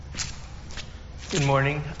Good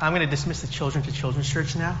morning. I'm going to dismiss the children to Children's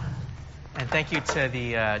Church now. And thank you to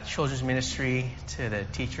the children's ministry, to the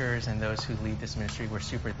teachers and those who lead this ministry. We're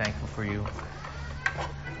super thankful for you.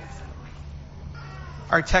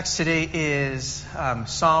 Our text today is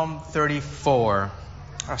Psalm 34.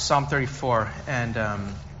 Psalm 34.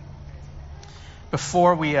 And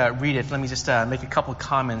before we read it, let me just make a couple of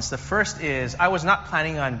comments. The first is, I was not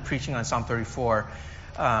planning on preaching on Psalm 34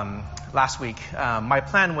 last week. My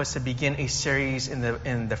plan was to begin a series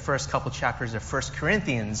in the first couple chapters of 1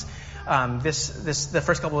 Corinthians. The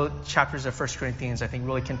first couple of chapters of 1 Corinthians, I think,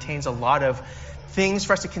 really contains a lot of things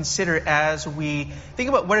for us to consider as we think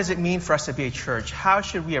about what does it mean for us to be a church. How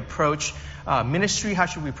should we approach ministry? How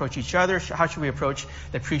should we approach each other? How should we approach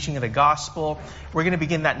the preaching of the gospel? We're going to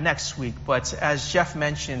begin that next week. But as Jeff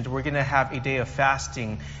mentioned, we're going to have a day of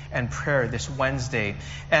fasting and prayer this Wednesday.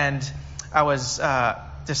 And I was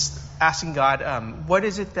just asking God, what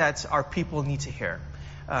is it that our people need to hear?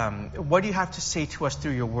 What do you have to say to us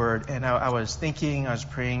through your word? And I was thinking, I was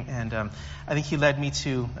praying, and I think he led me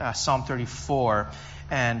to Psalm 34.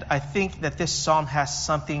 And I think that this psalm has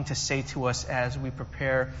something to say to us as we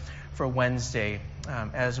prepare for Wednesday,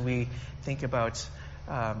 as we think about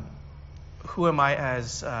who am I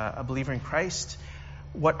as a believer in Christ?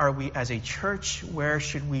 What are we as a church? Where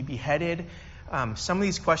should we be headed? Some of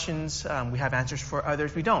these questions we have answers for,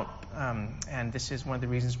 others we don't. And this is one of the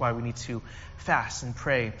reasons why we need to fast and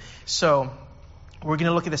pray. So we're going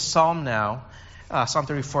to look at the psalm now. Psalm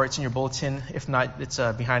 34, it's in your bulletin. If not, it's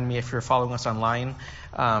behind me if you're following us online.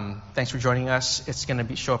 Thanks for joining us. It's going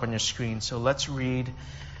to show up on your screen. So let's read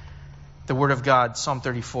the Word of God, Psalm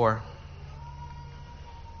 34.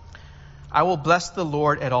 I will bless the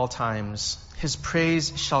Lord at all times. His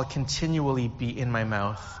praise shall continually be in my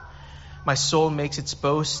mouth. My soul makes its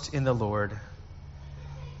boast in the Lord.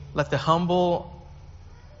 Let the humble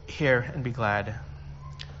hear and be glad.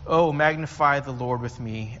 Oh, magnify the Lord with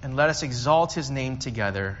me, and let us exalt his name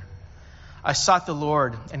together. I sought the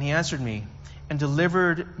Lord, and he answered me, and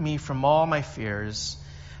delivered me from all my fears.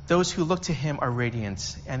 Those who look to him are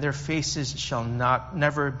radiant, and their faces shall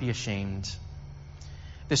never be ashamed.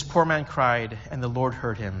 This poor man cried, and the Lord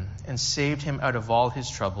heard him, and saved him out of all his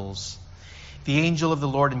troubles. The angel of the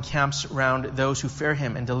Lord encamps round those who fear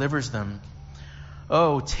him and delivers them.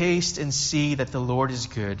 Oh, taste and see that the Lord is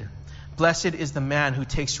good. Blessed is the man who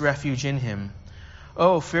takes refuge in him.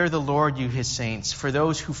 Oh, fear the Lord, you his saints, for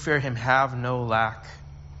those who fear him have no lack.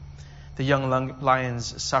 The young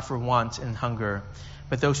lions suffer want and hunger,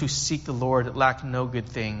 but those who seek the Lord lack no good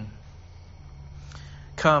thing.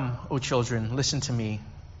 Come, O children, listen to me.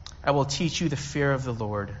 I will teach you the fear of the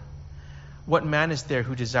Lord. What man is there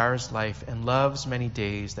who desires life and loves many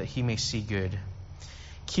days that he may see good?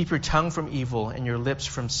 Keep your tongue from evil and your lips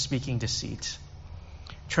from speaking deceit.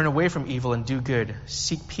 Turn away from evil and do good.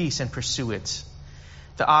 Seek peace and pursue it.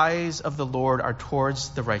 The eyes of the Lord are towards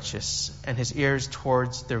the righteous, and his ears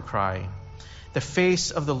towards their cry. The face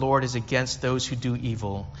of the Lord is against those who do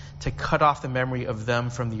evil, to cut off the memory of them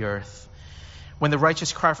from the earth. When the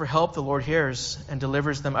righteous cry for help, the Lord hears and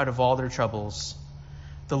delivers them out of all their troubles.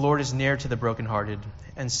 The Lord is near to the brokenhearted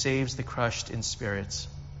and saves the crushed in spirit.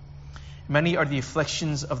 Many are the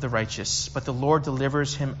afflictions of the righteous, but the Lord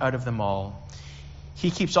delivers him out of them all. He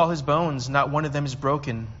keeps all his bones, not one of them is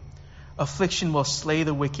broken. Affliction will slay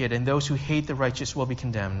the wicked, and those who hate the righteous will be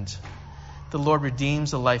condemned. The Lord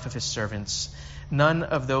redeems the life of his servants. None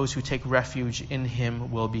of those who take refuge in him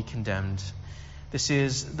will be condemned. This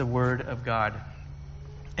is the word of God.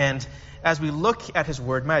 And as we look at his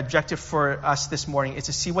word, my objective for us this morning is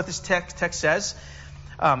to see what this text says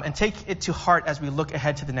and take it to heart as we look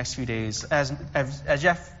ahead to the next few days. As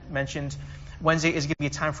Jeff mentioned, Wednesday is going to be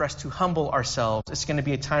a time for us to humble ourselves. It's going to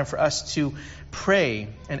be a time for us to pray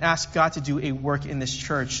and ask God to do a work in this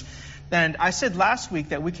church. And I said last week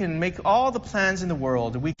that we can make all the plans in the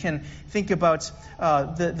world. We can think about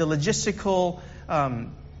the logistical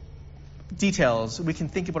details. We can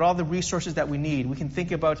think about all the resources that we need. We can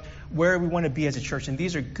think about where we want to be as a church. And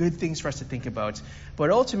these are good things for us to think about.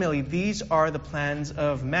 But ultimately, these are the plans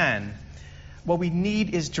of man. What we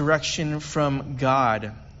need is direction from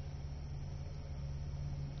God.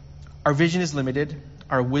 Our vision is limited.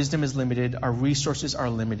 Our wisdom is limited. Our resources are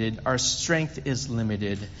limited. Our strength is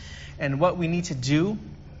limited. And what we need to do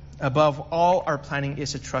above all our planning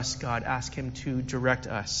is to trust God, ask him to direct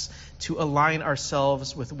us, to align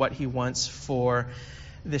ourselves with what he wants for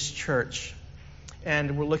this church.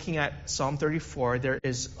 and we're looking at Psalm 34. There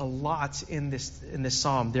is a lot in this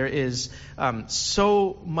psalm. There is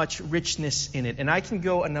so much richness in it, and I can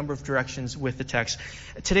go a number of directions with the text.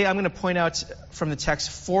 Today, I'm going to point out from the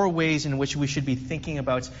text 4 ways in which we should be thinking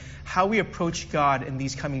about how we approach God in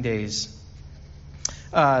these coming days.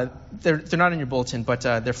 They're not in your bulletin, but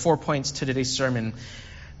they're 4 points to today's sermon.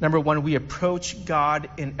 Number 1, we approach God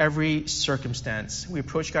in every circumstance. We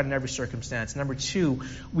approach God in every circumstance. Number 2,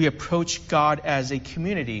 we approach God as a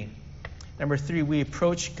community. Number 3, we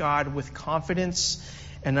approach God with confidence.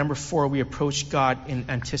 And number 4, we approach God in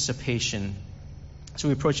anticipation. So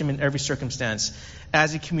we approach Him in every circumstance,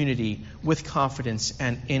 as a community, with confidence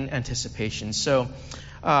and in anticipation. So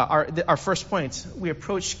our first point, we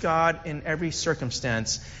approach God in every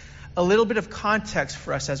circumstance. A little bit of context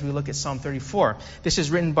for us as we look at Psalm 34. This is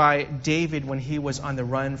written by David when he was on the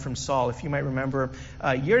run from Saul. If you might remember,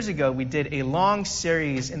 years ago we did a long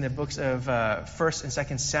series in the books of 1st and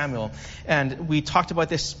 2nd Samuel. And we talked about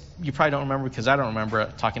this. You probably don't remember because I don't remember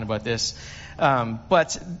talking about this.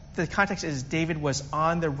 But the context is David was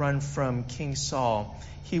on the run from King Saul.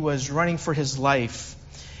 He was running for his life.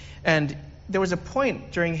 And there was a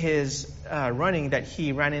point during his running that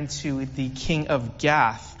he ran into the king of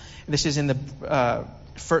Gath. This is in the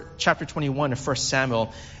chapter 21 of 1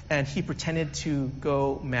 Samuel, and he pretended to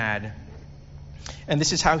go mad. And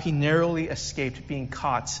this is how he narrowly escaped being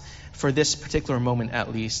caught for this particular moment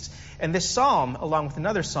at least. And this psalm, along with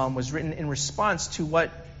another psalm, was written in response to what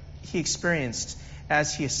he experienced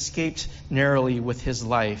as he escaped narrowly with his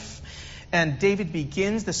life. And David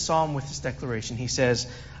begins the psalm with this declaration. He says,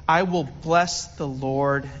 "I will bless the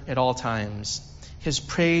Lord at all times. His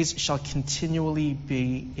praise shall continually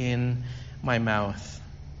be in my mouth."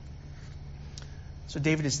 So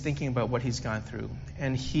David is thinking about what he's gone through,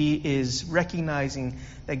 and he is recognizing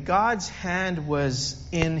that God's hand was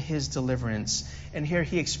in his deliverance. And here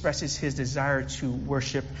he expresses his desire to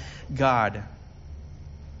worship God.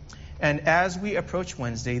 And as we approach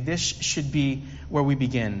Wednesday, this should be where we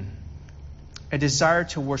begin. A desire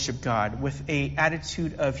to worship God with an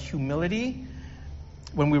attitude of humility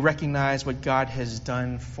when we recognize what God has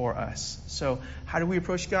done for us. So how do we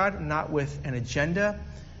approach God? Not with an agenda,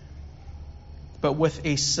 but with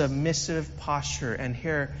a submissive posture. And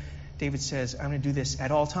here David says, I'm going to do this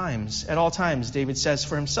at all times. At all times, David says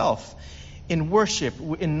for himself. In worship,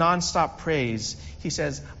 in nonstop praise, he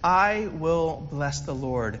says, I will bless the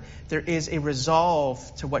Lord. There is a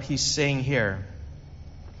resolve to what he's saying here.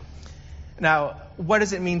 Now, what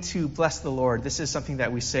does it mean to bless the Lord? This is something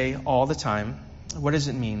that we say all the time. What does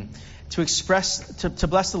it mean? To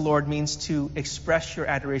bless the Lord means to express your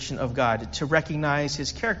adoration of God, to recognize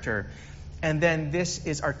His character. And then this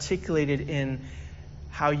is articulated in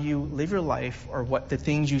how you live your life, or what the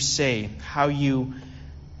things you say, how you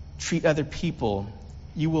treat other people.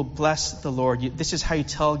 You will bless the Lord. This is how you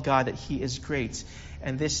tell God that He is great.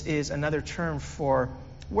 And this is another term for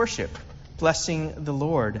worship, blessing the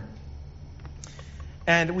Lord.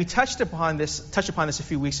 And we touched upon this a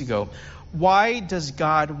few weeks ago. Why does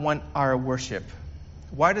God want our worship?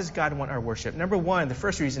 Why does God want our worship? Number 1, the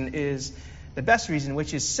first reason is the best reason,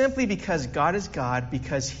 which is simply because God is God,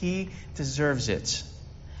 because He deserves it.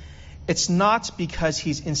 It's not because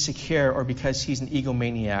He's insecure or because He's an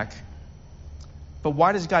egomaniac. But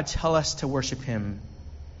why does God tell us to worship Him?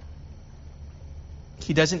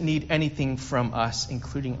 He doesn't need anything from us,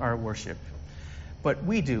 including our worship. But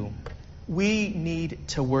we do. We need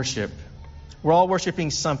to worship. We're all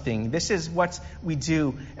worshiping something. This is what we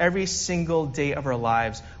do every single day of our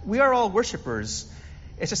lives. We are all worshipers.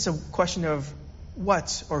 It's just a question of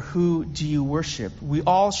what or who do you worship? We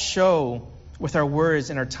all show with our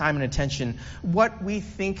words and our time and attention what we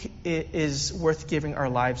think is worth giving our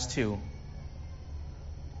lives to.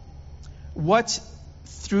 What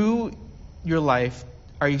through your life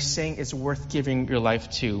are you saying is worth giving your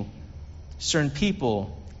life to? Certain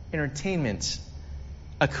people, entertainment,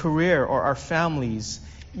 a career, or our families.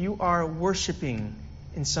 You are worshiping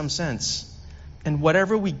in some sense. And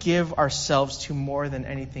whatever we give ourselves to more than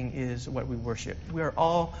anything is what we worship. We are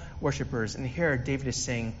all worshipers. And here David is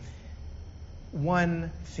saying,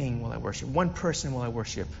 one thing will I worship. One person will I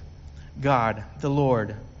worship. God, the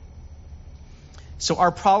Lord. So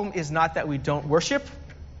our problem is not that we don't worship,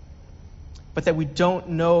 but that we don't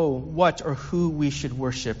know what or who we should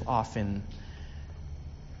worship often.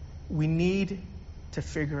 We need to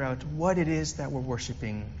figure out what it is that we're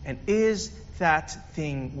worshiping. And is that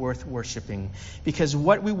thing worth worshiping? Because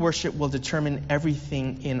what we worship will determine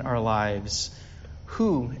everything in our lives.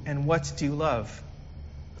 Who and what do you love?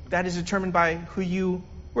 That is determined by who you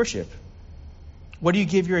worship. What do you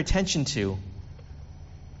give your attention to?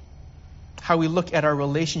 how we look at our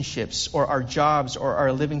relationships or our jobs or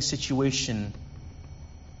our living situation.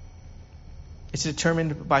 It's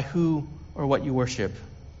determined by who or what you worship.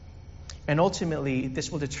 And ultimately,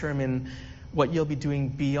 this will determine what you'll be doing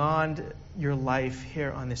beyond your life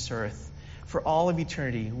here on this earth. For all of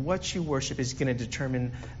eternity, what you worship is going to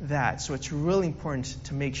determine that. So it's really important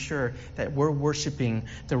to make sure that we're worshiping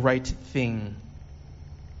the right thing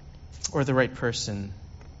or the right person.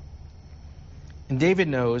 And David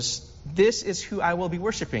knows, this is who I will be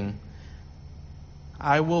worshiping.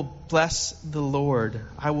 I will bless the Lord.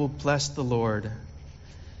 I will bless the Lord.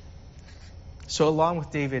 So along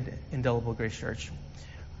with David, Indelible Grace Church,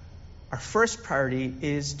 our first priority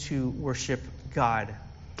is to worship God.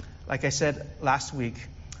 Like I said last week,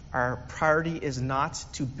 our priority is not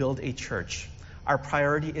to build a church. Our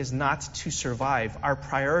priority is not to survive. Our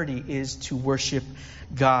priority is to worship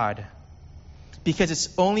God. Because it's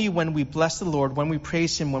only when we bless the Lord, when we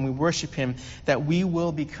praise Him, when we worship Him, that we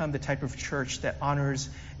will become the type of church that honors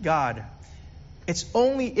God. It's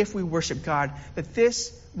only if we worship God that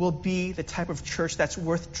this will be the type of church that's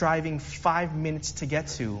worth driving 5 minutes to get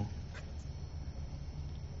to.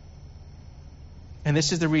 And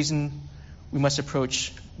this is the reason we must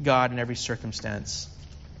approach God in every circumstance.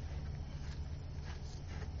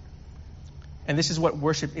 And this is what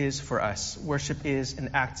worship is for us. Worship is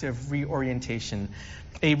an act of reorientation,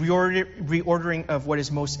 a reordering of what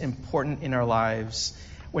is most important in our lives.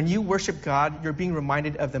 When you worship God, you're being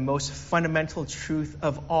reminded of the most fundamental truth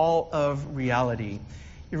of all of reality.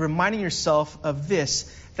 You're reminding yourself of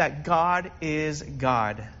this, that God is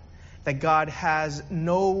God, that God has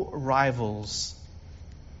no rivals.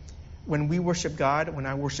 When we worship God, when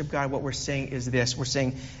I worship God, what we're saying is this. We're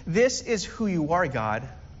saying, this is who you are, God.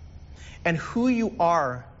 And who you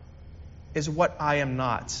are is what I am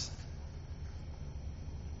not.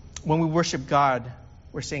 When we worship God,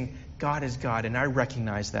 we're saying, God is God, and I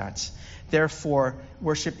recognize that. Therefore,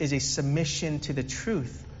 worship is a submission to the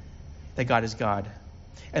truth that God is God.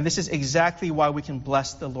 And this is exactly why we can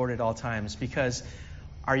bless the Lord at all times, because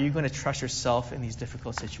are you going to trust yourself in these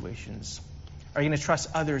difficult situations? Are you going to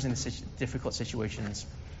trust others in difficult situations?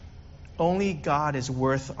 Only God is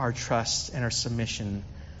worth our trust and our submission.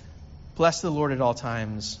 Bless the Lord at all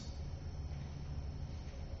times.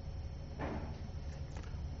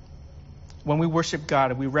 When we worship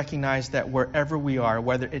God, we recognize that wherever we are,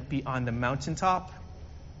 whether it be on the mountaintop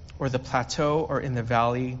or the plateau or in the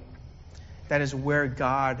valley, that is where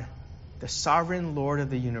God, the sovereign Lord of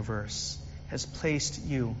the universe, has placed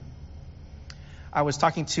you. I was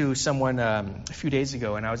talking to someone a few days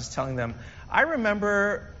ago, and I was just telling them, I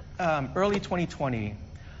remember early 2020,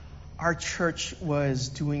 our church was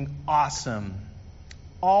doing awesome.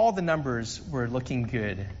 All the numbers were looking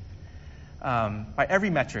good. By every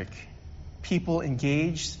metric, people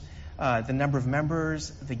engaged, the number of members,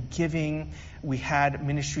 the giving. We had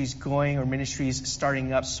ministries going or ministries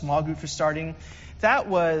starting up, small groups were starting. That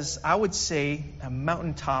was, I would say, a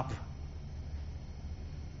mountaintop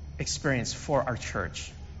experience for our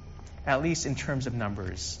church, at least in terms of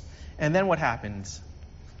numbers. And then what happened?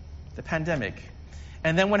 The pandemic.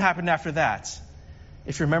 And then what happened after that?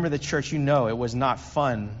 If you remember the church, you know it was not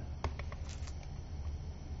fun.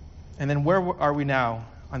 And then where are we now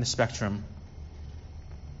on the spectrum?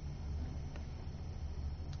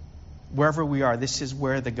 Wherever we are, this is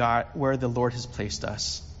where the Lord has placed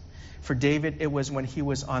us. For David, it was when he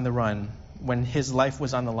was on the run, when his life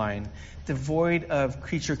was on the line, devoid of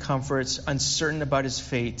creature comforts, uncertain about his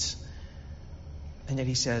fate. And yet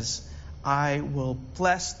he says, I will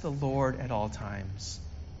bless the Lord at all times.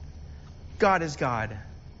 God is God,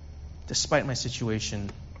 despite my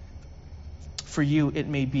situation. For you, it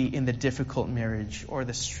may be in the difficult marriage, or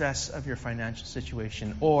the stress of your financial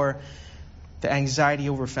situation, or the anxiety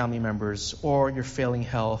over family members, or your failing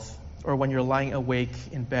health, or when you're lying awake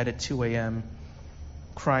in bed at 2 a.m.,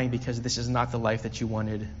 crying because this is not the life that you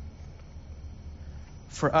wanted.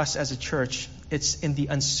 For us as a church, it's in the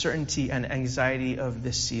uncertainty and anxiety of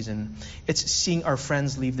this season. It's seeing our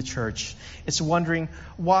friends leave the church. It's wondering,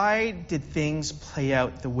 why did things play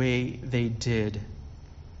out the way they did?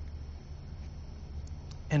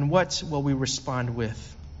 And what will we respond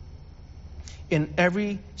with? In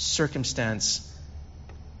every circumstance,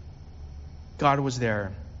 God was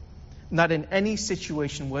there. Not in any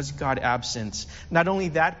situation was God absent. Not only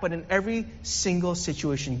that, but in every single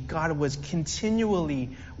situation, God was continually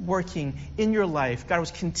working in your life. God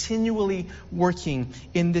was continually working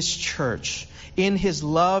in this church. In His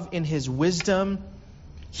love, in His wisdom,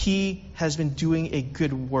 He has been doing a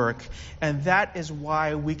good work. And that is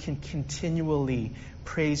why we can continually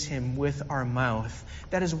praise him with our mouth.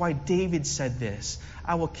 That is why David said this.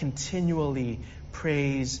 I will continually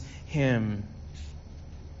praise him.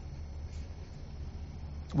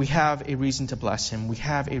 We have a reason to bless him. We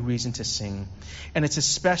have a reason to sing. And it's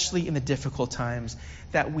especially in the difficult times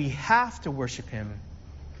that we have to worship him,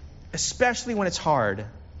 especially when it's hard.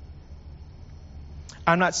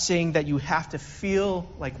 I'm not saying that you have to feel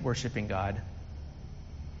like worshiping God.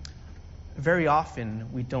 Very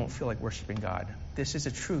often, we don't feel like worshiping God. This is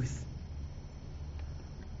a truth.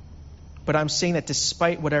 But I'm saying that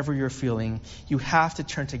despite whatever you're feeling, you have to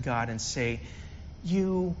turn to God and say,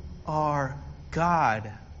 you are God,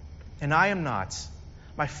 and I am not.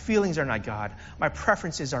 My feelings are not God. My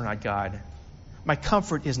preferences are not God. My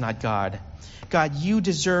comfort is not God. God, you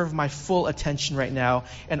deserve my full attention right now,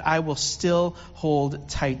 and I will still hold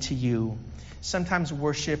tight to you. Sometimes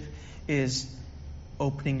worship is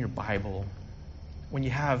opening your Bible when you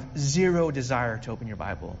have zero desire to open your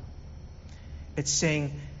Bible. It's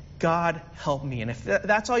saying, God, help me. And if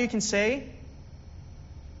that's all you can say,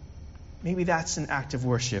 maybe that's an act of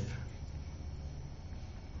worship.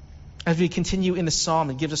 As we continue in the psalm,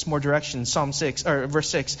 it gives us more direction. Verse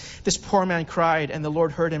 6. This poor man cried, and the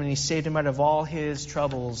Lord heard him, and he saved him out of all his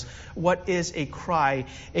troubles. What is a cry?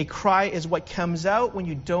 A cry is what comes out when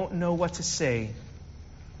you don't know what to say.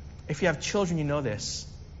 If you have children, you know this.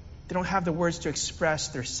 They don't have the words to express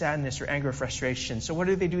their sadness or anger or frustration. So what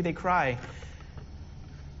do? They cry.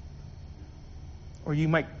 Or you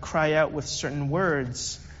might cry out with certain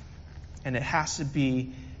words, and it has to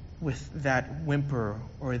be with that whimper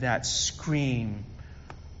or that scream,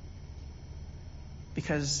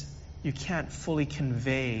 because you can't fully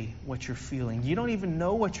convey what you're feeling. You don't even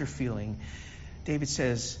know what you're feeling. David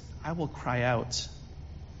says, I will cry out.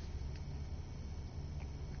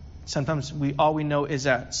 Sometimes all we know is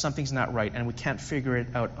that something's not right, and we can't figure it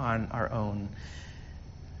out on our own.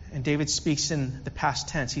 And David speaks in the past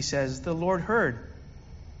tense. He says, the Lord heard,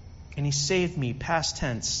 and he saved me, past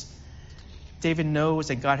tense. David knows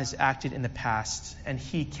that God has acted in the past, and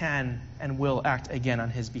he can and will act again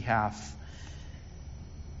on his behalf.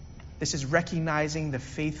 This is recognizing the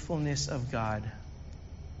faithfulness of God.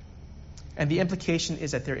 And the implication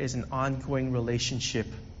is that there is an ongoing relationship.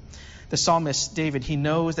 The psalmist, David, he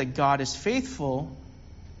knows that God is faithful.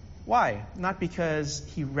 Why? Not because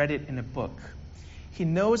he read it in a book. He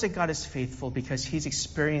knows that God is faithful because he's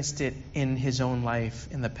experienced it in his own life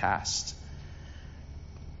in the past.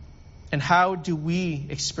 And how do we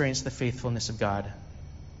experience the faithfulness of God?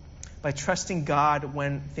 By trusting God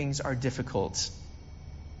when things are difficult.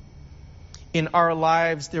 In our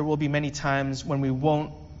lives, there will be many times when we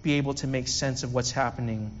won't be able to make sense of what's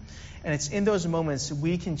happening. And it's in those moments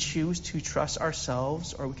we can choose to trust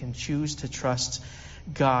ourselves, or we can choose to trust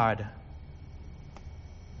God.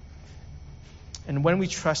 And when we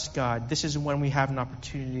trust God, this is when we have an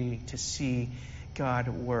opportunity to see God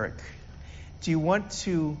work. Do you want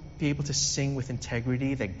to be able to sing with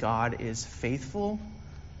integrity that God is faithful?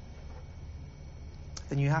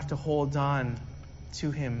 Then you have to hold on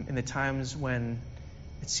to him in the times when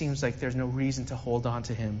it seems like there's no reason to hold on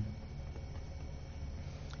to him.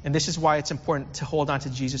 And this is why it's important to hold on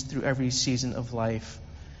to Jesus through every season of life.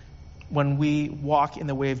 When we walk in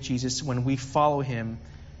the way of Jesus, when we follow him,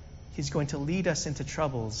 he's going to lead us into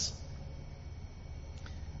troubles.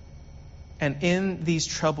 And in these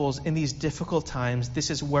troubles, in these difficult times, this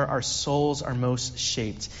is where our souls are most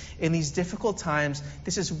shaped. In these difficult times,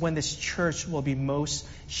 this is when this church will be most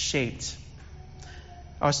shaped.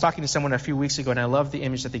 I was talking to someone a few weeks ago, and I love the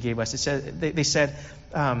image that they gave us. They said,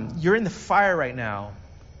 you're in the fire right now.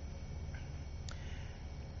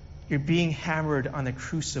 You're being hammered on the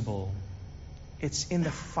crucible. It's in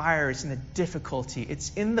the fire, it's in the difficulty,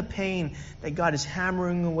 it's in the pain that God is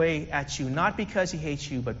hammering away at you, not because he hates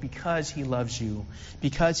you, but because he loves you,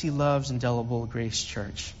 because he loves Indelible Grace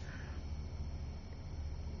Church.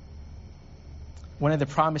 One of the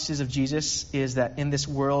promises of Jesus is that in this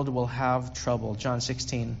world we'll have trouble, John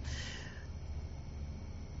 16.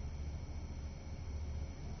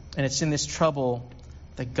 And it's in this trouble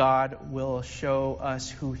that God will show us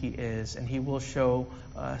who he is, and he will show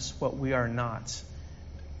us what we are not.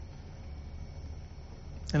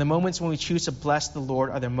 And the moments when we choose to bless the Lord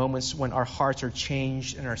are the moments when our hearts are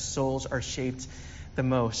changed and our souls are shaped the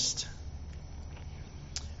most.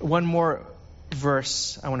 One more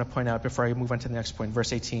verse I want to point out before I move on to the next point,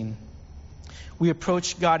 verse 18. We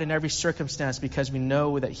approach God in every circumstance because we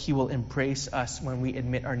know that he will embrace us when we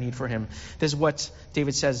admit our need for him. This is what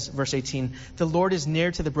David says, verse 18. The Lord is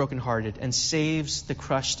near to the brokenhearted and saves the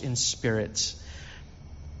crushed in spirit.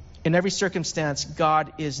 In every circumstance,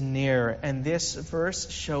 God is near. And this verse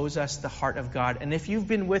shows us the heart of God. And if you've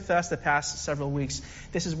been with us the past several weeks,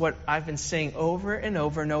 this is what I've been saying over and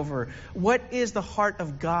over and over. What is the heart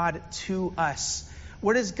of God to us?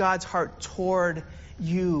 What is God's heart toward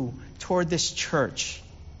you, toward this church?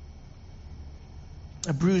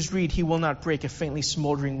 A bruised reed he will not break, a faintly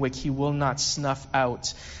smoldering wick he will not snuff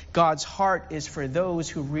out. God's heart is for those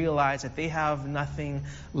who realize that they have nothing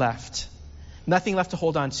left. Nothing left to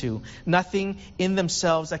hold on to. Nothing in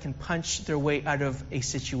themselves that can punch their way out of a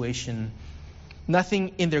situation.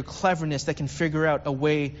 Nothing in their cleverness that can figure out a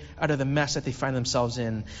way out of the mess that they find themselves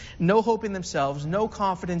in. No hope in themselves, no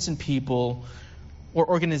confidence in people or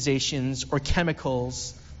organizations or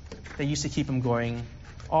chemicals that used to keep them going.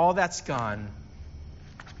 All that's gone.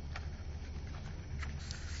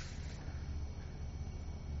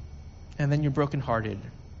 And then you're brokenhearted.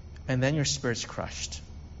 And then your spirit's crushed.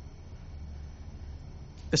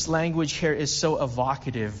 This language here is so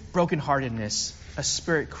evocative. Brokenheartedness, a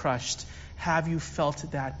spirit crushed. Have you felt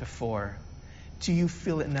that before? Do you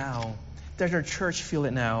feel it now? Does our church feel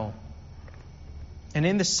it now? And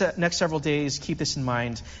in the next several days, keep this in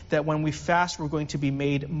mind, that when we fast, we're going to be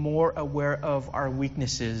made more aware of our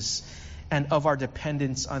weaknesses and of our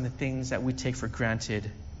dependence on the things that we take for granted.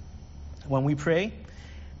 When we pray,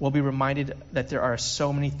 we'll be reminded that there are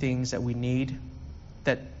so many things that we need,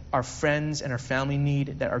 that our friends and our family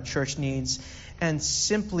need, that our church needs, and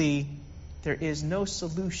simply there is no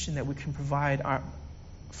solution that we can provide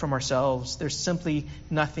from ourselves. There's simply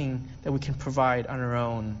nothing that we can provide on our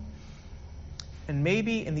own. And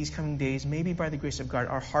maybe in these coming days, maybe by the grace of God,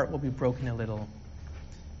 our heart will be broken a little.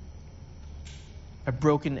 A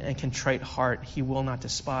broken and contrite heart he will not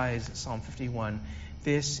despise, Psalm 51.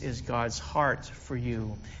 This is God's heart for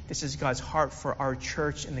you. This is God's heart for our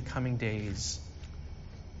church in the coming days.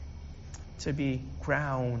 To be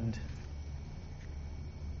ground,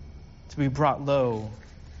 to be brought low,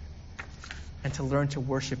 and to learn to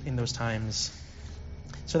worship in those times.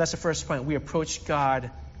 So that's the first point. We approach God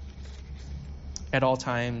at all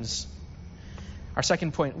times. Our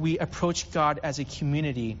second point, we approach God as a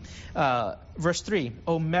community. Verse 3,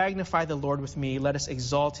 "Oh, magnify the Lord with me. Let us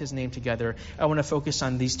exalt his name together." I want to focus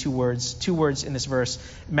on these two words in this verse,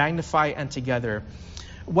 magnify and together.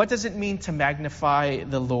 What does it mean to magnify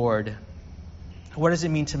the Lord? What does it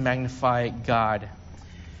mean to magnify God?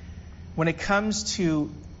 When it comes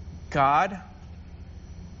to God,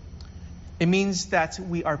 it means that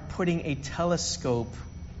we are putting a telescope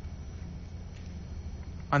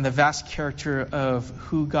on the vast character of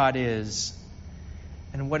who God is.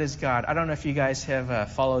 And what is God? I don't know if you guys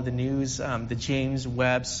have followed the news, the James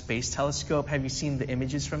Webb Space Telescope. Have you seen the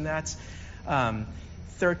images from that?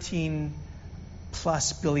 13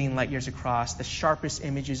 plus billion light years across, the sharpest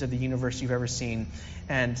images of the universe you've ever seen.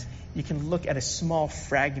 And you can look at a small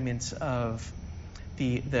fragment of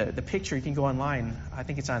the picture. You can go online. I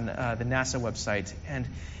think it's on the NASA website. And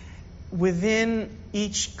within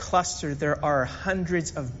each cluster, there are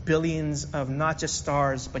hundreds of billions of not just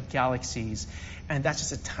stars, but galaxies. And that's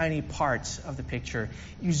just a tiny part of the picture.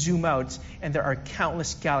 You zoom out, and there are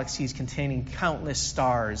countless galaxies containing countless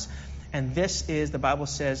stars. And this is, the Bible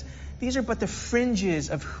says, these are but the fringes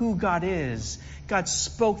of who God is. God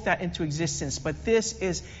spoke that into existence. But this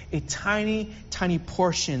is a tiny, tiny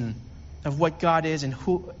portion of what God is and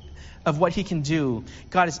of what he can do.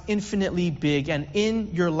 God is infinitely big, and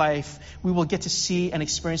in your life we will get to see and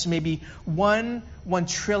experience maybe 1/1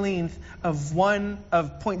 trillionth of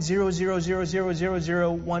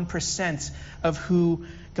 0.0000001% of who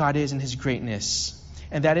God is and his greatness.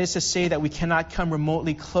 And that is to say that we cannot come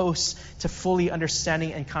remotely close to fully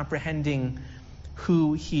understanding and comprehending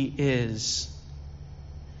who he is.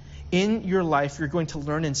 In your life, you're going to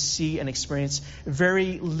learn and see and experience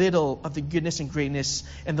very little of the goodness and greatness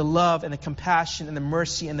and the love and the compassion and the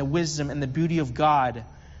mercy and the wisdom and the beauty of God. You're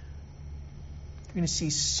going to see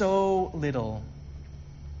so little.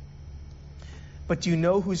 But do you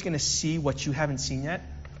know who's going to see what you haven't seen yet?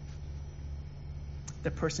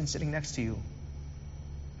 The person sitting next to you.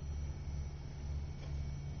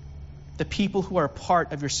 The people who are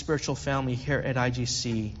part of your spiritual family here at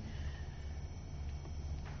IGC.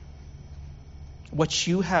 What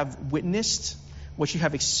you have witnessed, what you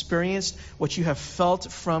have experienced, what you have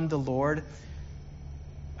felt from the Lord,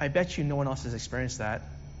 I bet you no one else has experienced that.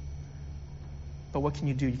 But what can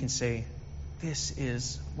you do? You can say, this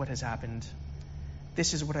is what has happened.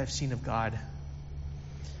 This is what I've seen of God.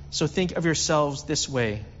 So think of yourselves this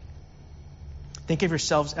way. Think of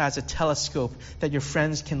yourselves as a telescope that your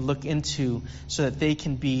friends can look into so that they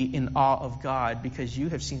can be in awe of God because you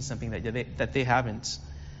have seen something that they haven't.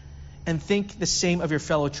 And think the same of your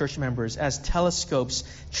fellow church members as telescopes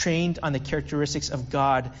trained on the characteristics of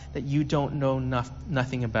God that you don't know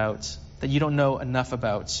nothing about, that you don't know enough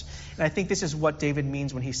about. And I think this is what David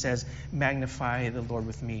means when he says, magnify the Lord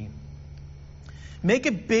with me. Make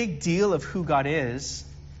a big deal of who God is,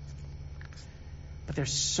 but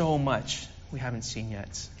there's so much we haven't seen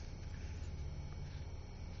yet.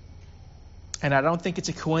 And I don't think it's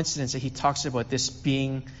a coincidence that he talks about this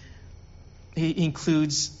being, he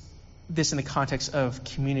includes this in the context of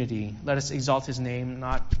community. Let us exalt his name,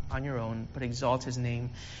 not on your own, but exalt his name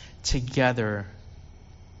together.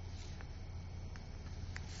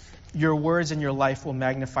 Your words and your life will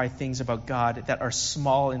magnify things about God that are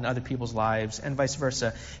small in other people's lives, and vice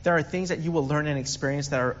versa. There are things that you will learn and experience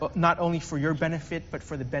that are not only for your benefit, but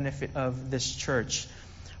for the benefit of this church.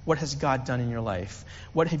 What has God done in your life?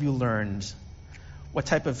 What have you learned? What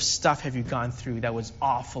type of stuff have you gone through that was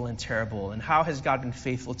awful and terrible? And how has God been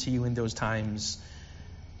faithful to you in those times?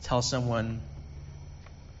 Tell someone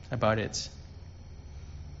about it.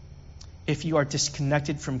 If you are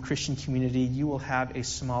disconnected from Christian community, you will have a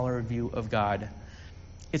smaller view of God.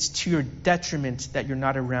 It's to your detriment that you're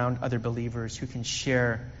not around other believers who can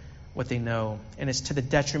share what they know. And it's to the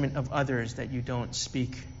detriment of others that you don't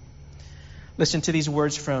speak. Listen to these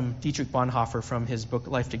words from Dietrich Bonhoeffer from his book,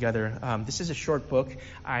 Life Together. This is a short book.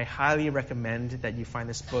 I highly recommend that you find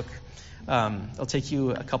this book. It'll take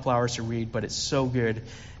you a couple hours to read, but it's so good.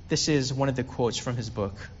 This is one of the quotes from his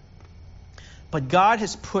book. But God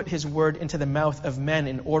has put his word into the mouth of men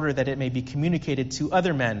in order that it may be communicated to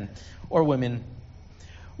other men or women.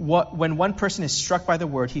 When one person is struck by the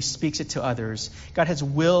word, he speaks it to others. God has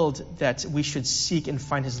willed that we should seek and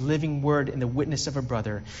find his living word in the witness of a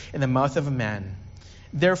brother, in the mouth of a man.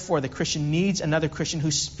 Therefore, the Christian needs another Christian who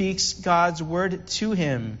speaks God's word to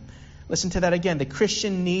him. Listen to that again. The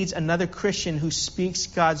Christian needs another Christian who speaks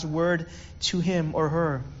God's word to him or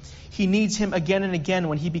her. He needs him again and again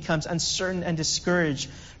when he becomes uncertain and discouraged,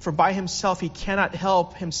 for by himself he cannot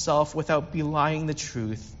help himself without belying the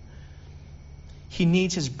truth. He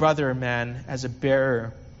needs his brother man as a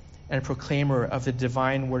bearer and a proclaimer of the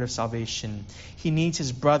divine word of salvation. He needs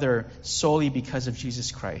his brother solely because of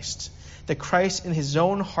Jesus Christ. The Christ in his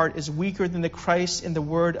own heart is weaker than the Christ in the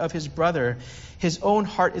word of his brother. His own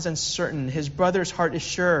heart is uncertain. His brother's heart is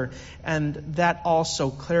sure. And that also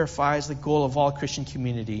clarifies the goal of all Christian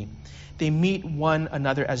community. They meet one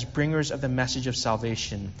another as bringers of the message of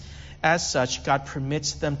salvation. As such, God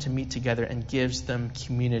permits them to meet together and gives them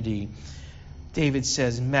community. David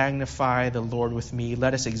says, magnify the Lord with me.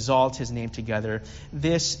 Let us exalt his name together.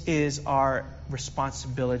 This is our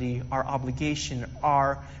responsibility, our obligation,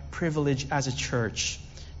 our privilege as a church,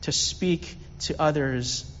 to speak to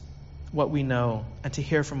others what we know and to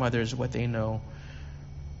hear from others what they know.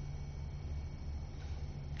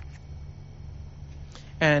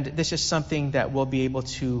 And this is something that we'll be able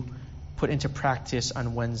to put into practice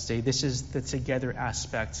on Wednesday. This is the together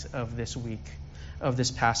aspect of this week, of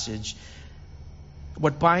this passage.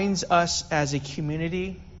 What binds us as a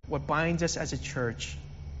community, what binds us as a church,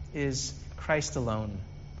 is Christ alone.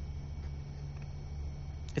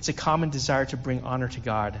 It's a common desire to bring honor to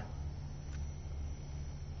God.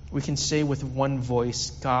 We can say with one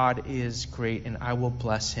voice, God is great and I will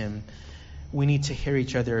bless him. We need to hear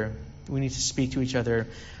each other. We need to speak to each other.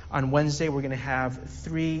 On Wednesday, we're going to have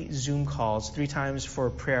 3 Zoom calls, 3 times for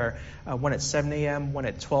prayer. One at 7 a.m., one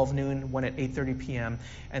at 12 noon, one at 8:30 p.m.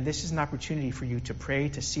 And this is an opportunity for you to pray,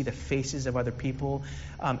 to see the faces of other people.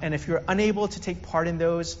 And if you're unable to take part in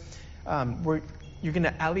those, you're going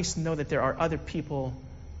to at least know that there are other people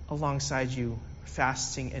alongside you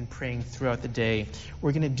fasting and praying throughout the day.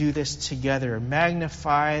 We're going to do this together.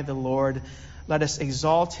 Magnify the Lord. Let us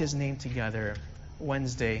exalt his name together.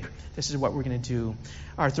 Wednesday, this is what we're going to do.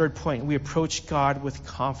 Our third point, we approach God with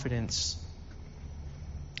confidence.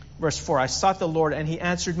 Verse 4, I sought the Lord and he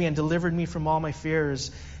answered me and delivered me from all my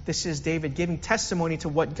fears. This is David giving testimony to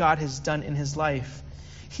what God has done in his life.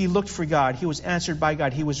 He looked for God. He was answered by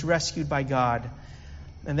God. He was rescued by God.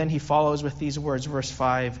 And then he follows with these words, verse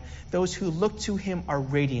 5, those who look to him are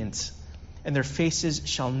radiant, and their faces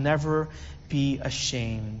shall never be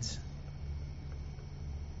ashamed.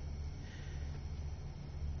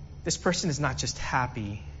 This person is not just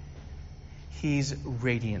happy, he's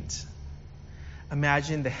radiant.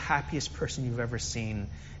 Imagine the happiest person you've ever seen,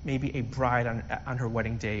 maybe a bride on her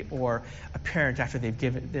wedding day, or a parent after they've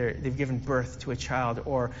given birth to a child,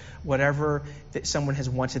 or whatever that someone has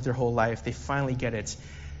wanted their whole life. They finally get it.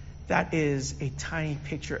 That is a tiny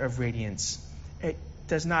picture of radiance.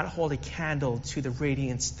 does not hold a candle to the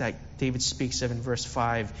radiance that David speaks of in verse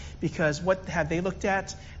 5. Because what have they looked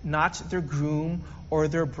at? Not their groom or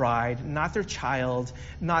their bride, not their child,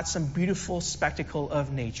 not some beautiful spectacle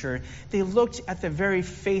of nature. They looked at the very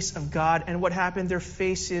face of God, and what happened? Their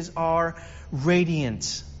faces are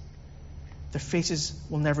radiant. Their faces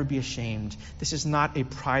will never be ashamed. This is not a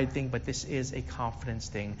pride thing, but this is a confidence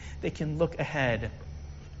thing. They can look ahead.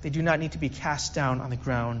 They do not need to be cast down on the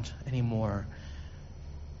ground anymore.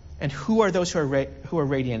 And who are those who are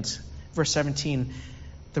radiant? Verse 17,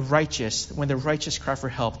 the righteous. When the righteous cry for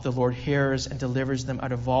help, the Lord hears and delivers them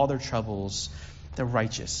out of all their troubles. The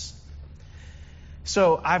righteous.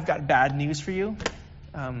 So I've got bad news for you.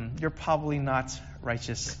 You're probably not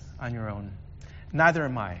righteous on your own. Neither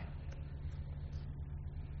am I.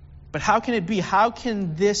 But how can it be? How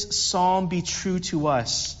can this psalm be true to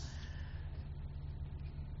us?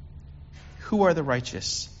 Who are the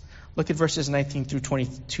righteous? Look at verses 19 through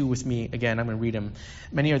 22 with me again. I'm going to read them.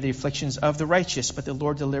 Many are the afflictions of the righteous, but the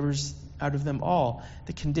Lord delivers out of them all.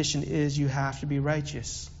 The condition is you have to be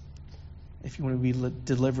righteous if you want to be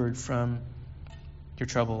delivered from your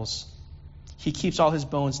troubles. He keeps all his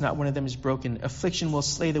bones, not one of them is broken. Affliction will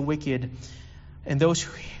slay the wicked, and those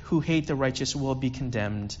who hate the righteous will be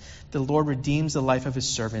condemned. The Lord redeems the life of his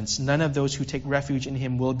servants. None of those who take refuge in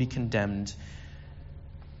him will be condemned.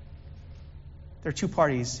 There are two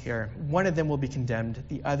parties here. One of them will be condemned.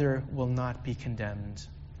 The other will not be condemned.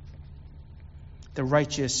 The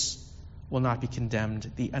righteous will not be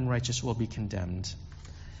condemned. The unrighteous will be condemned.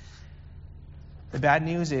 The bad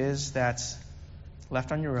news is that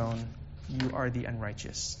left on your own, you are the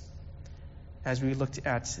unrighteous. As we looked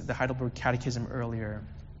at the Heidelberg Catechism earlier,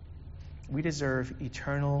 we deserve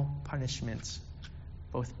eternal punishment,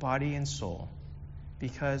 both body and soul,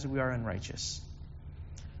 because we are unrighteous.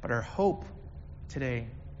 But our hope today,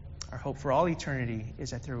 our hope for all eternity,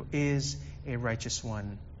 is that there is a righteous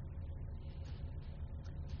one.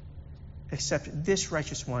 Except this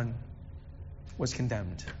righteous one was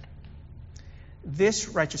condemned. This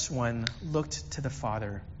righteous one looked to the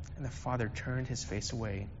Father, and the Father turned his face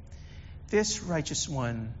away. This righteous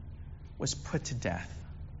one was put to death.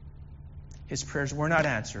 His prayers were not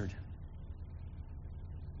answered.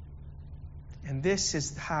 And this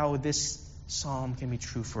is how this psalm can be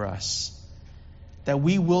true for us. That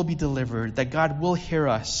we will be delivered, that God will hear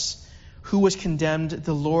us. Who was condemned?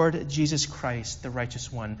 The Lord Jesus Christ, the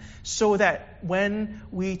righteous one. So that when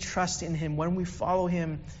we trust in him, when we follow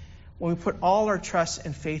him, when we put all our trust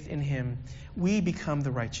and faith in him, we become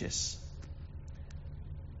the righteous.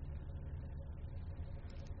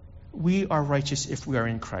 We are righteous if we are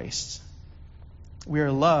in Christ. We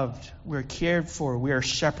are loved, we are cared for, we are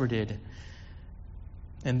shepherded.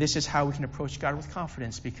 And this is how we can approach God with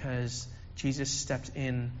confidence, because Jesus stepped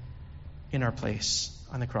in our place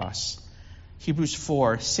on the cross. Hebrews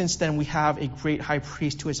 4, since then we have a great high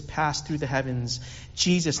priest who has passed through the heavens,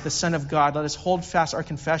 Jesus, the Son of God. Let us hold fast our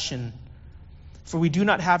confession. For we do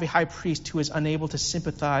not have a high priest who is unable to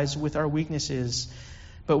sympathize with our weaknesses,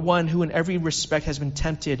 but one who in every respect has been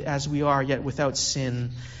tempted as we are, yet without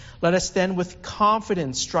sin. Let us then with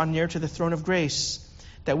confidence draw near to the throne of grace,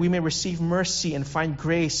 that we may receive mercy and find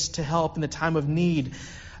grace to help in the time of need.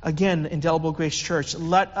 Again, Indelible Grace Church,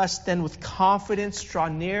 let us then with confidence draw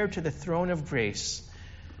near to the throne of grace.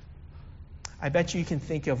 I bet you can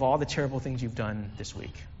think of all the terrible things you've done this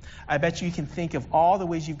week. I bet you can think of all the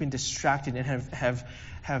ways you've been distracted and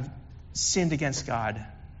have sinned against God.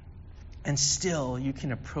 And still, you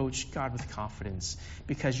can approach God with confidence,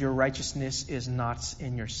 because your righteousness is not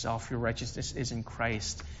in yourself. Your righteousness is in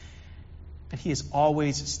Christ. And he is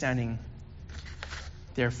always standing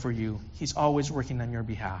there for you. He's always working on your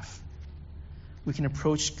behalf. We can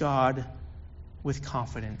approach God with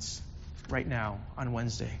confidence right now on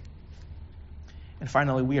Wednesday. And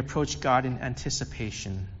finally, we approach God in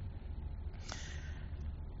anticipation.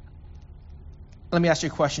 Let me ask you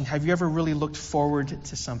a question. Have you ever really looked forward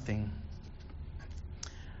to something?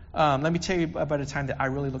 Let me tell you about a time that I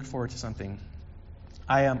really looked forward to something.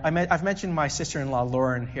 I've mentioned my sister-in-law,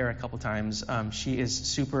 Lauren, here a couple times. She is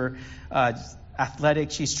super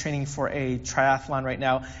athletic. She's training for a triathlon right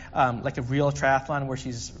now, like a real triathlon where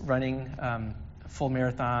she's running a full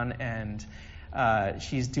marathon, and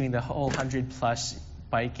she's doing the whole 100-plus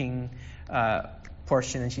biking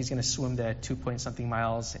portion, and she's going to swim the 2-point-something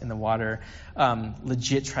miles in the water.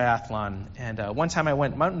 Legit triathlon. And one time I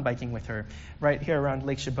went mountain biking with her right here around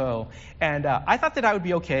Lake Chabot. And I thought that I would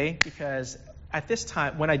be okay, because at this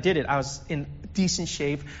time, when I did it, I was in decent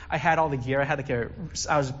shape. I had all the gear.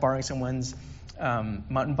 I was borrowing someone's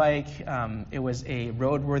mountain bike. It was a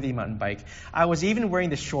roadworthy mountain bike. I was even wearing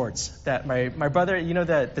the shorts that my brother,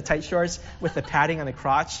 the tight shorts with the padding on the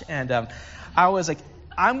crotch. And I was like,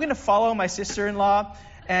 I'm going to follow my sister-in-law,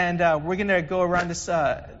 and we're going to go around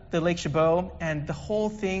the Lake Chabot. And the whole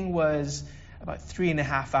thing was about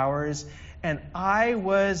 3.5 hours. And I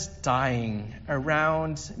was dying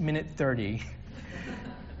around minute 30.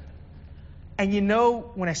 And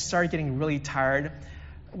when I started getting really tired,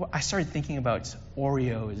 I started thinking about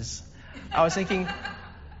Oreos. I was thinking,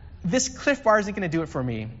 this Cliff Bar isn't going to do it for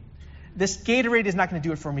me. This Gatorade is not going to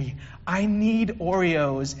do it for me. I need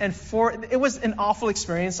Oreos. And it was an awful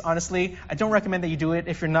experience, honestly. I don't recommend that you do it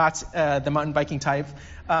if you're not the mountain biking type.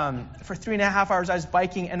 For 3.5 hours, I was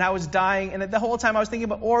biking, and I was dying. And the whole time, I was thinking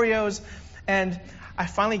about Oreos. And I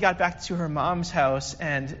finally got back to her mom's house,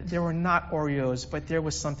 and there were not Oreos, but there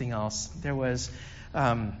was something else. There was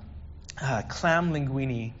clam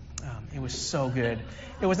linguine. It was so good.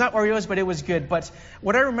 It was not Oreos, but it was good. But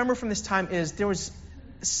what I remember from this time is there was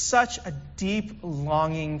such a deep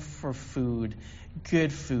longing for food,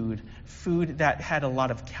 good food that had a lot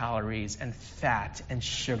of calories and fat and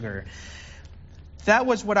sugar. That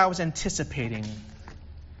was what I was anticipating.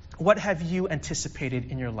 What have you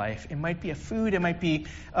anticipated in your life? It might be a food. It might be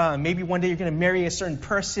maybe one day you're going to marry a certain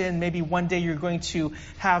person. Maybe one day you're going to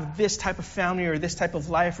have this type of family or this type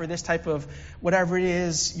of life or this type of whatever it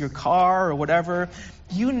is, your car or whatever.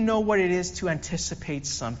 You know what it is to anticipate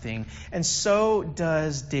something. And so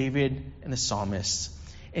does David and the psalmist.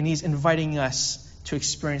 And he's inviting us to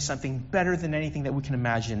experience something better than anything that we can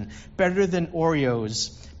imagine, better than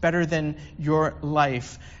Oreos, better than your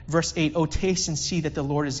life. Verse 8, "Oh, taste and see that the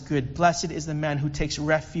Lord is good. Blessed is the man who takes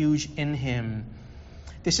refuge in him."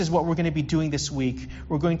 This is what we're going to be doing this week.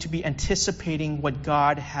 We're going to be anticipating what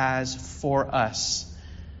God has for us.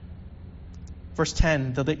 Verse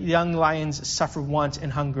 10, "The young lions suffer want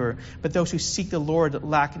and hunger, but those who seek the Lord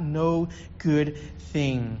lack no good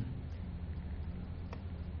thing."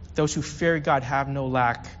 Those who fear God have no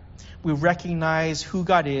lack. We recognize who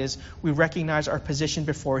God is. We recognize our position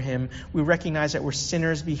before Him. We recognize that we're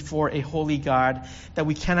sinners before a holy God, that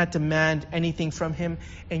we cannot demand anything from Him,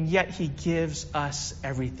 and yet He gives us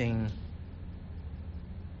everything.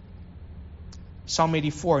 Psalm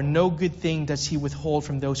 84, "No good thing does He withhold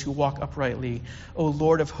from those who walk uprightly. O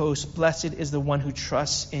Lord of hosts, blessed is the one who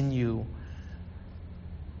trusts in you."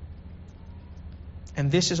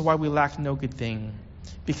 And this is why we lack no good thing.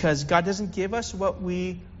 Because God doesn't give us what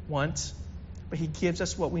we want, but He gives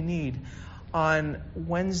us what we need. On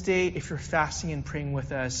Wednesday, if you're fasting and praying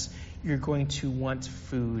with us, you're going to want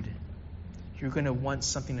food. You're going to want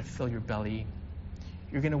something to fill your belly.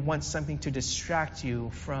 You're going to want something to distract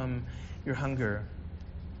you from your hunger.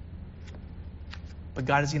 But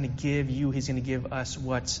God is going to give you, He's going to give us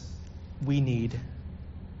what we need,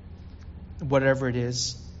 whatever it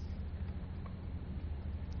is.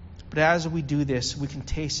 But as we do this, we can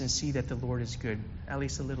taste and see that the Lord is good, at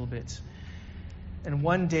least a little bit. And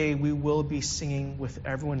one day we will be singing with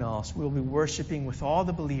everyone else. We will be worshiping with all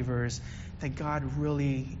the believers that God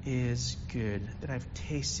really is good, that I've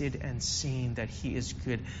tasted and seen that He is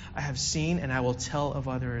good. I have seen and I will tell of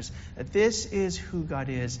others that this is who God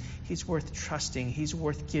is. He's worth trusting. He's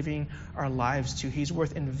worth giving our lives to. He's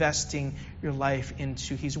worth investing your life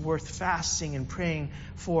into. He's worth fasting and praying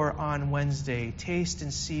for on Wednesday. Taste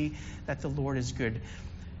and see that the Lord is good.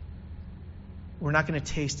 We're not going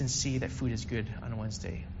to taste and see that food is good on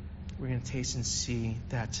Wednesday. We're going to taste and see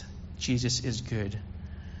that Jesus is good.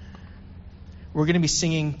 We're going to be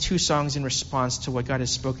singing 2 songs in response to what God has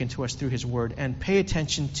spoken to us through His Word. And pay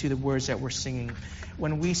attention to the words that we're singing.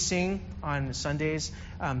 When we sing on Sundays,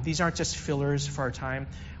 these aren't just fillers for our time.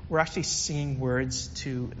 We're actually singing words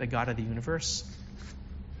to the God of the universe.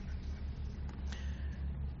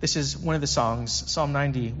 This is one of the songs, Psalm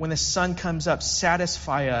 90. "When the sun comes up,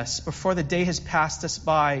 satisfy us. Before the day has passed us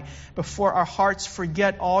by, before our hearts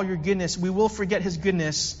forget all your goodness." We will forget His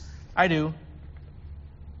goodness. I do.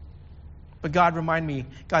 But God, remind me,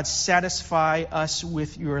 God, satisfy us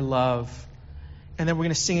with your love. And then we're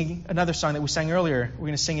going to sing another song that we sang earlier. We're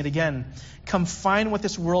going to sing it again. "Come find what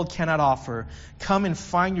this world cannot offer. Come and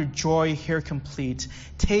find your joy here complete.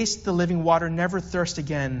 Taste the living water, never thirst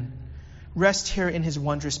again. Rest here in His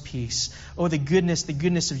wondrous peace. Oh, the goodness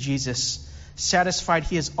of Jesus. Satisfied,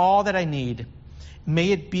 He is all that I need.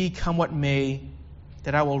 May it be, come what may,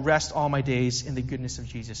 that I will rest all my days in the goodness of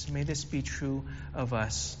Jesus." May this be true of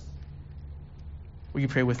us. Will you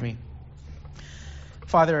pray with me?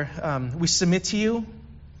 Father, we submit to you.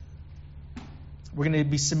 We're going to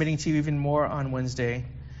be submitting to you even more on Wednesday.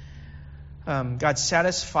 God,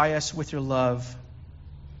 satisfy us with your love.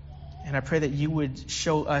 And I pray that you would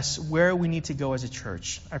show us where we need to go as a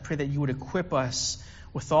church. I pray that you would equip us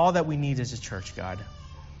with all that we need as a church, God.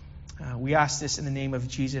 We ask this in the name of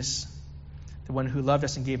Jesus, the one who loved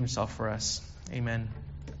us and gave himself for us. Amen.